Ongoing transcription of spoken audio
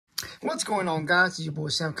What's going on, guys? It's your boy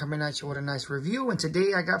Sam coming at you with a nice review, and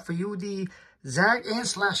today I got for you the Zag and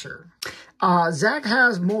Slasher. Zag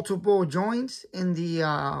has multiple joints in the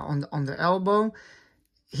on the elbow.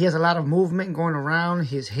 He has a lot of movement going around.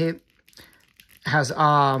 His hip has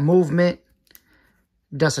movement.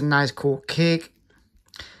 Does a nice cool kick.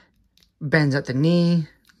 Bends at the knee.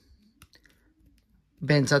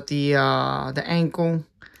 Bends at the ankle.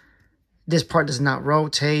 This part does not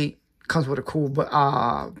rotate. Comes with a cool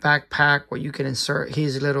backpack where you can insert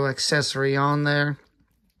his little accessory on there.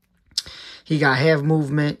 He got head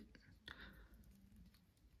movement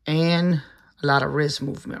and a lot of wrist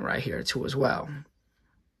movement right here too as well.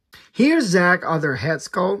 Here's Zag other head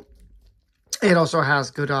sculpt. It also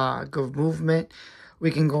has good movement.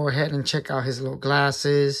 We can go ahead and check out his little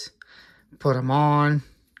glasses. Put them on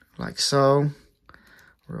like so.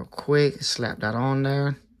 Real quick, slap that on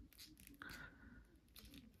there.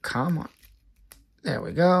 Come on. There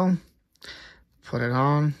we go. Put it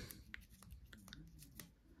on.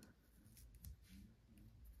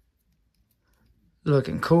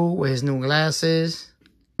 Looking cool with his new glasses.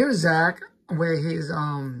 Here's Zag with his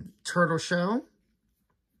turtle shell.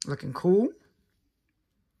 Looking cool.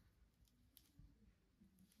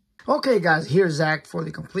 Okay, guys, here's Zag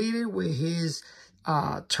fully completed with his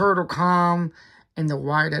turtle comm and the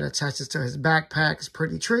wire that attaches to his backpack. Is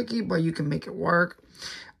pretty tricky, but you can make it work.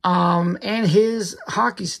 And his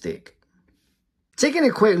hockey stick. Taking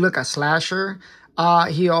a quick look at Slasher,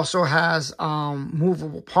 he also has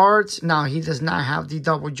movable parts. Now, he does not have the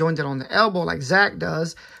double jointed on the elbow like Zag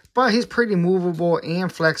does, but he's pretty movable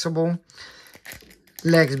and flexible.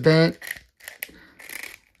 Legs bent.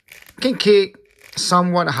 Can kick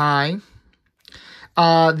somewhat high.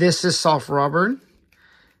 This is soft rubber.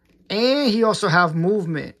 And he also have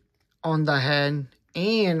movement on the head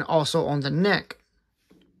and also on the neck.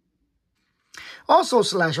 Also,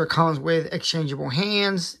 Slasher comes with exchangeable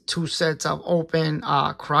hands, 2 sets of open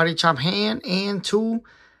karate chop hand, and 2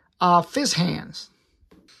 fist hands.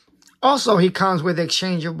 Also, he comes with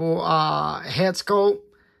exchangeable head sculpt.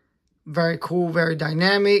 Very cool, very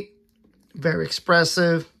dynamic, very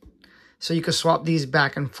expressive. So you can swap these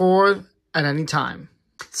back and forth at any time.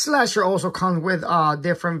 Slasher also comes with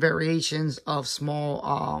different variations of small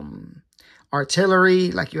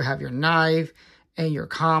artillery, like you have your knife and your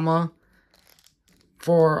comma.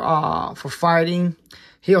 For fighting.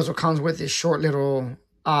 He also comes with this short little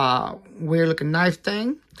weird looking knife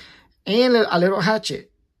thing and a little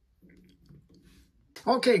hatchet.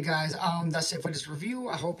 Okay, guys, that's it for this review.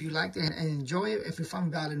 I hope you liked it and enjoy it. If you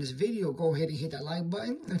found value in this video, go ahead and hit that like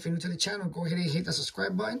button. And if you're new to the channel, go ahead and hit the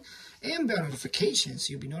subscribe button and bell notifications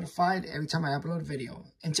so you'll be notified every time I upload a video.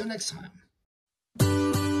 Until next time.